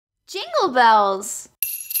Jingle bells!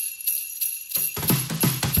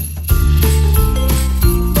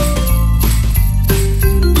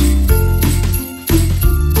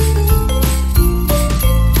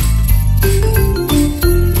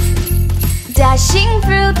 Dashing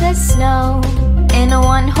through the snow in a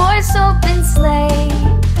one-horse open sleigh,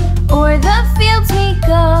 o'er the fields we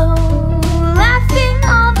go, laughing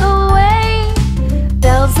all the way.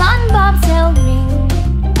 Bells on bobtail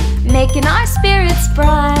ring, making our spirits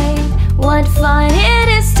bright. What fun it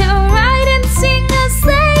is to ride and sing a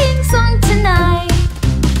sleighing song tonight.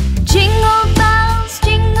 Jingle bells,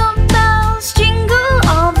 jingle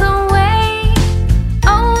all the way.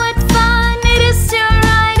 Oh, what fun it is to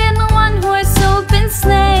ride in a one-horse open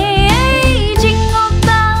sleigh. Jingle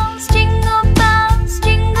bells, jingle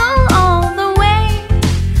all the way.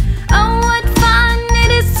 Oh, what fun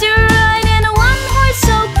it is to ride in a one-horse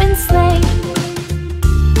open sleigh.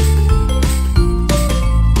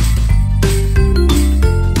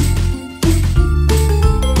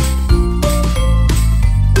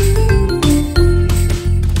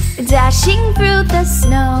 Dashing through the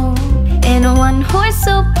snow in a one-horse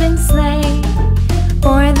open sleigh,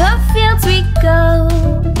 o'er the fields we go,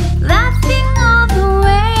 laughing all the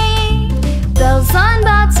way. Bells on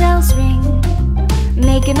bobtails ring,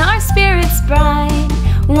 making our spirits bright.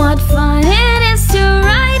 What fun it is to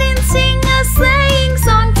ride and sing a sleighing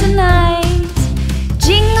song tonight.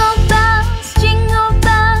 Jingle bells,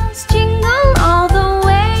 jingle all the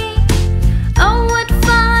way. Oh, what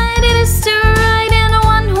fun it is to ride in a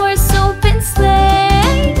one-horse open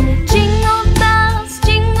sleigh. Jingle bells,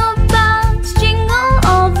 jingle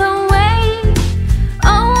all the way.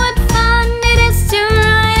 Oh, what fun it is to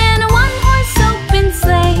ride in a one-horse open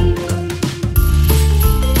sleigh.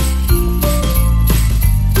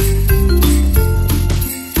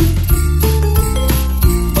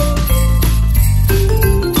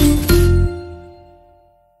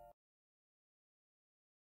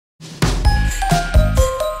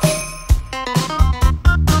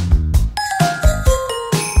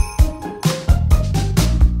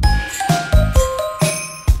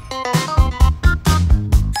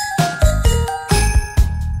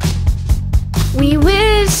 We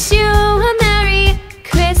wish you a Merry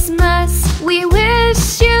Christmas. We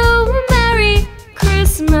wish you a Merry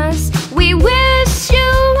Christmas. We wish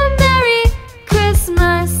you a Merry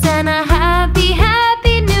Christmas and a happy,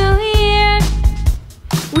 happy New Year.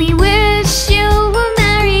 We wish you a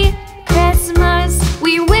Merry Christmas.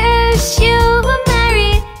 We wish you a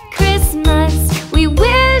Merry Christmas. We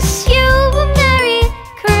wish you a Merry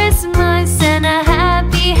Christmas and a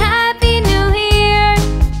happy, happy New Year.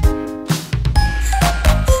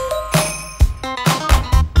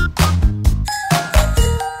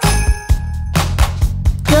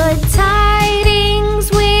 Good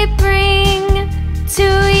tidings we bring to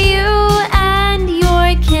you and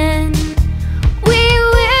your kin. We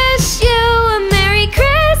wish you a Merry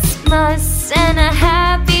Christmas and a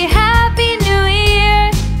happy, happy New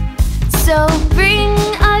Year. So bring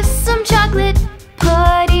us some chocolate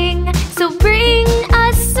pudding. So bring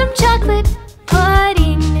us some chocolate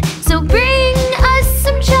pudding. So bring us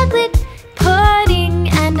some chocolate pudding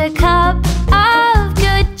and a cup of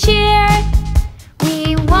good cheer.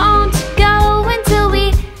 We won't go until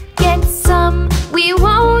we get some. We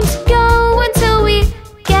won't go until we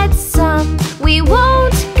get some. We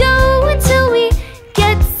won't go until we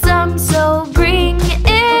get some. So bring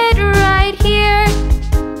it right here.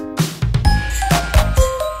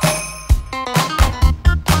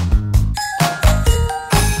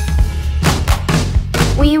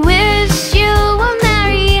 We wish you a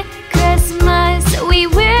Merry Christmas. We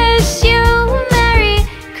wish you a Merry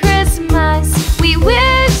Christmas. We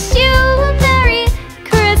wish you a Merry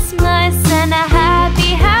Christmas and a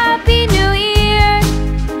happy, happy New Year.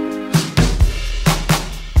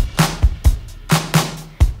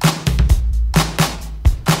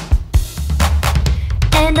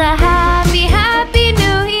 And a happy, happy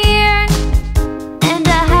New Year. And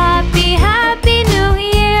a happy, happy New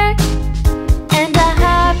Year. And a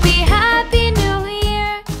happy, happy New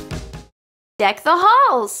Year. Deck the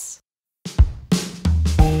halls.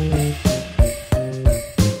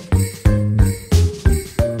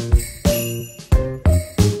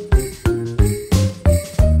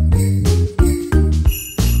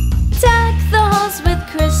 Deck the halls with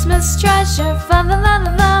Christmas treasure. Fa la la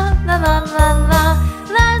la la la la la la.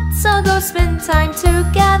 Let's all go spend time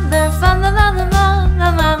together. Fa la la la la la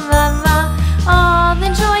la la la. All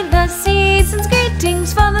enjoy the season's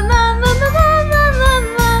greetings. Fa la la la la la la la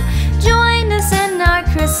la. Join us in our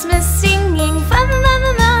Christmas singing. Fa la la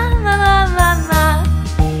la la la la la la.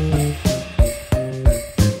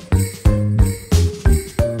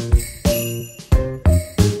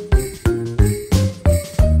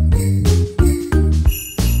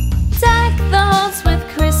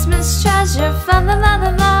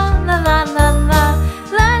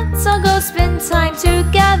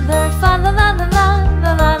 fa la la la la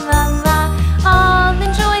la la la la. All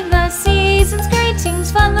enjoy the season's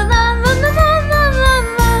greetings, fa la la la la la la la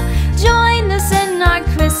la. Join us in our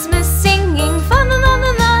Christmas singing, fa la la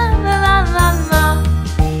la la la la la la.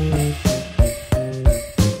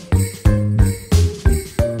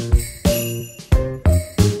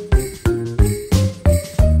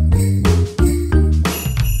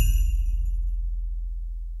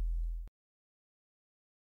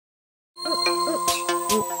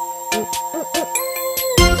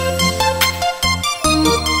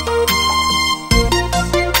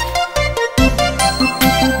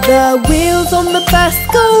 The wheels on the bus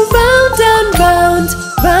go round and round,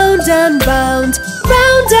 round and round,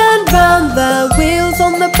 round and round. The wheels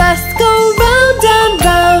on the bus go round and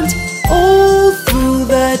round, all through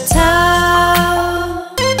the town.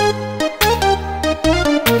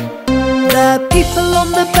 The people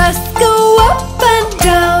on the bus go up and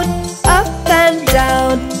down, up and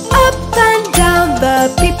down, up and down.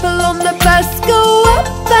 The people on the bus go up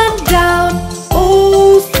and down,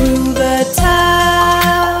 all through the town.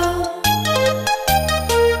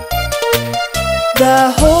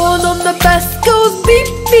 The horn on the bus goes beep,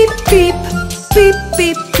 beep, beep, beep,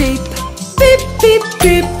 beep, beep, beep, beep,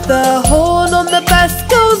 beep. The horn on the bus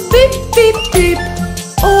goes beep, beep, beep,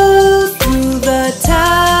 all through the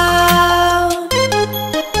town.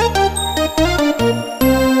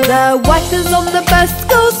 The wipers on the bus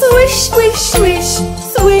go swish, swish, swish,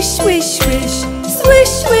 swish, swish, swish,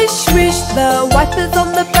 swish, swish, swish. The wipers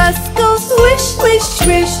on the bus go swish, swish,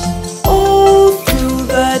 swish, all through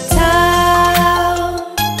the town.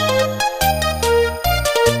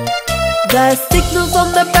 The signals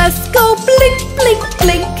on the bus go blink, blink,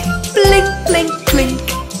 blink, blink, blink, blink,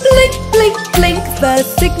 blink, blink, blink. The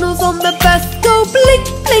signals on the bus go blink,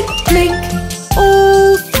 blink, blink,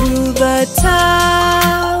 all through the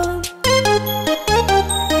town.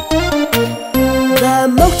 The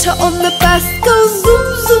motor on the bus goes zoom,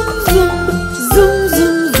 zoom, zoom, zoom,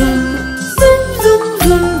 zoom, zoom, zoom, zoom,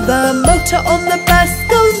 zoom. The motor on the bus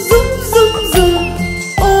goes zoom, zoom, zoom,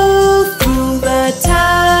 all through the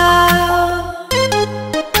town.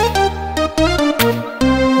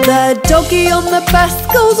 The doggy on the bus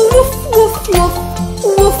goes woof, woof, woof,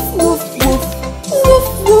 woof, woof, woof, woof,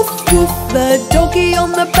 woof, woof. The doggy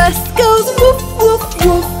on the bus goes woof, woof,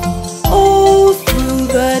 woof, all through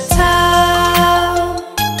the town.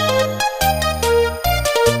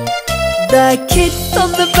 The kids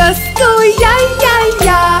on the bus go ya, ya,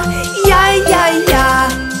 ya, ya, ya, ya,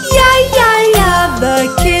 ya, ya, ya. The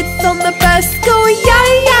kids on the bus go ya,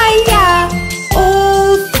 ya, ya,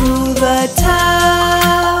 all through the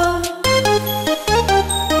town.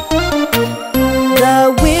 The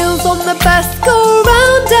wheels on the bus go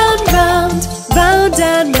round and round, round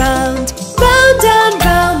and round, round and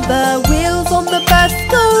round. The wheels on the bus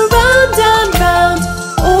go round and round,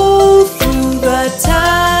 all through the town.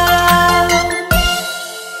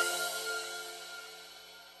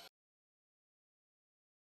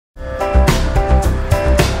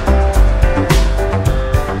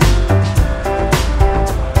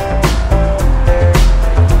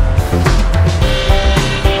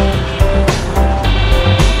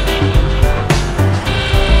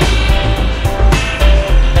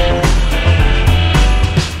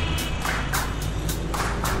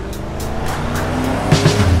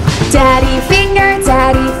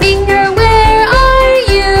 Daddy finger, where are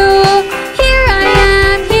you? Here I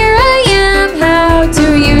am, how do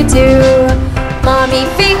you do? Mommy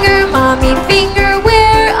finger,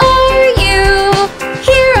 where are you?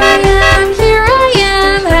 Here I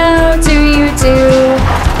am, how do you do?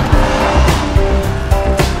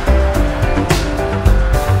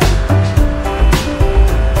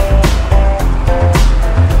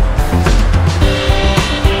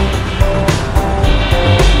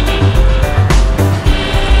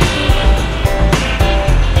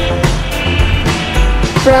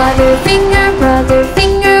 Brother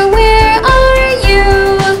finger, where are you?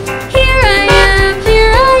 Here I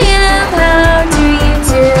am, how do you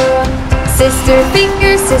do? Sister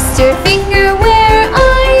finger, where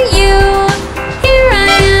are you? Here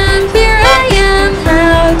I am,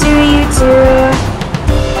 how do you do?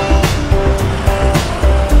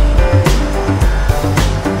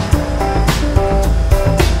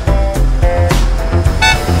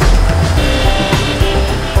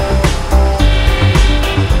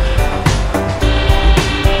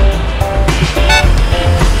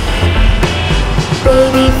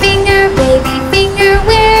 Baby finger,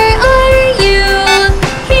 where are you?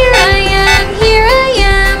 Here I am,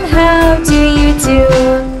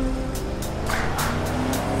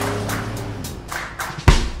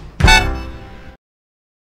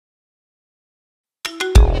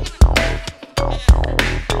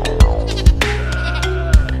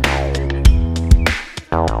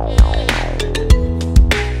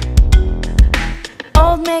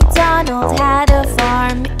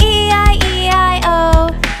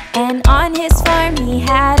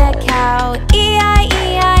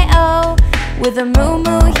 with a moo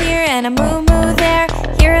moo here and a moo moo there.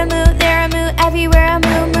 Here a moo, there a moo, everywhere a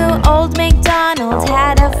moo moo. Old MacDonald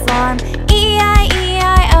had a farm.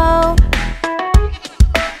 E-I-E-I-O.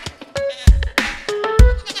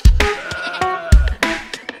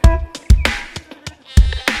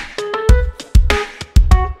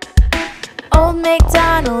 Old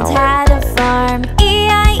MacDonald had a farm.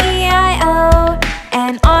 E-I-E-I-O.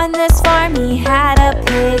 And on this farm he had a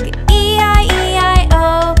pig.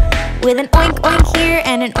 E-I-E-I-O. With an oink oink here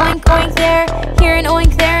and an oink oink there. Here an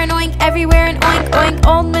oink, there an oink, everywhere an oink oink.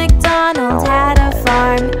 Old MacDonald had a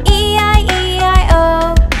farm.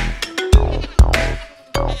 E-I-E-I-O.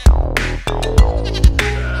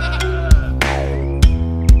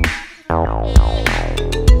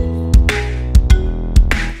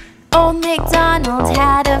 Old MacDonald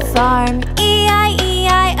had a farm.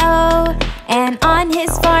 E-I-E-I-O. And on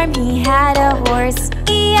his farm he had a horse.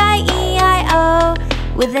 E-I-E-I-O.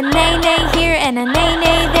 With a neigh-neigh here and a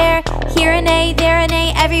neigh-neigh there. Here a neigh, there a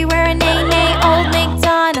neigh, everywhere a neigh-neigh. Old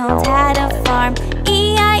MacDonald had a farm.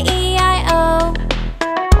 E-I-E-I-O.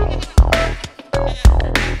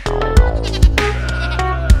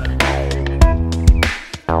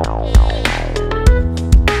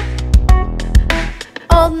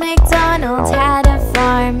 Old MacDonald had a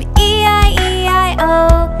farm.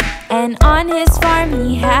 E-I-E-I-O. And on his farm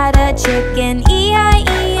he had a chicken.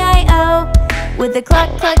 E-I-E-I-O. With a cluck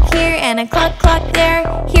cluck here and a cluck cluck there.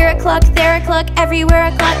 Here a cluck, there a cluck, everywhere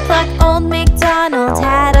a cluck cluck. Old MacDonald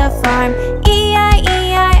had a farm.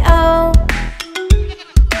 E-I-E-I-O.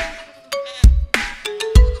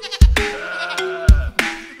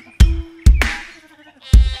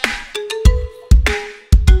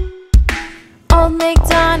 Old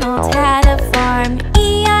MacDonald had a farm.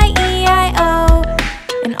 E-I-E-I-O.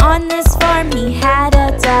 And on this farm he had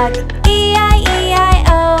a duck.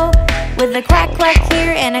 E-I-E-I-O. With a quack quack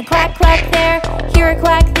here and a quack quack there. Here a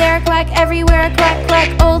quack, there a quack, everywhere a quack quack.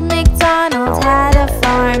 Old MacDonald had a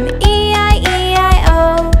farm.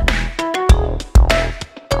 E-I-E-I-O.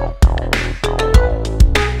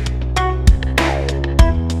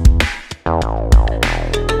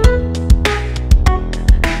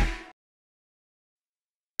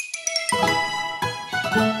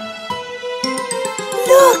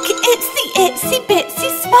 Look, it's the itsy bitsy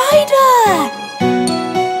spider!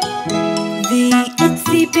 The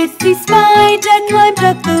itsy bitsy spider climbed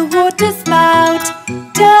up the water spout.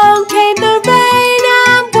 Down came the rain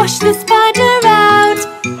and washed the spider out.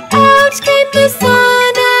 Out came the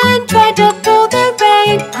sun and dried up all the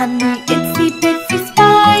rain. And the itsy bitsy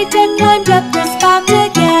spider climbed up the spout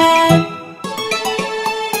again.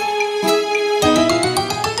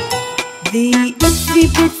 The itsy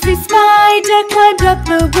bitsy spider climbed up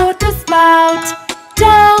the water spout.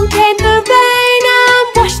 Down came the rain and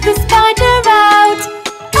washed the spider out.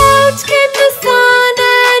 Out came the sun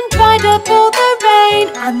and dried up all the rain.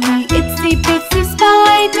 And the itsy bitsy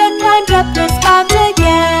spider climbed up the spout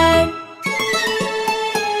again.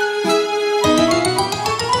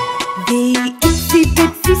 The itsy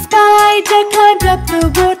bitsy spider climbed up the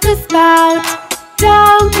water spout.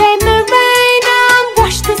 Down came the rain and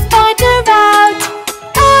washed the spider out.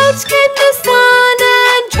 Out came the sun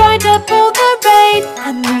and dried up all the rain.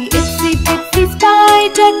 And the itsy bitsy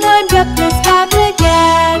spider climbed up the spout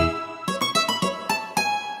again.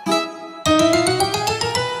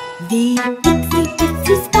 The itsy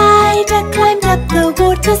bitsy spider climbed up the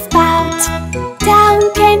water spout. Down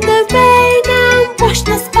came the rain and washed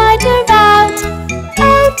the spider out.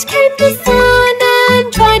 Out came the sun and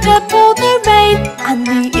dried up all the rain. And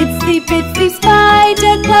the itsy bitsy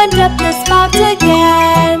spider climbed up the spout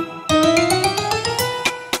again.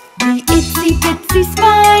 The itsy bitsy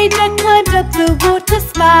spider climbed up the water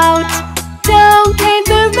spout. Down came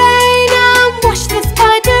the rain and washed the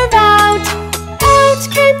spider out. Out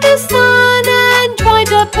came the sun and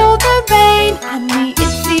dried up all the rain. And the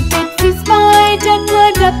itsy bitsy spider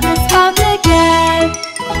climbed up the spout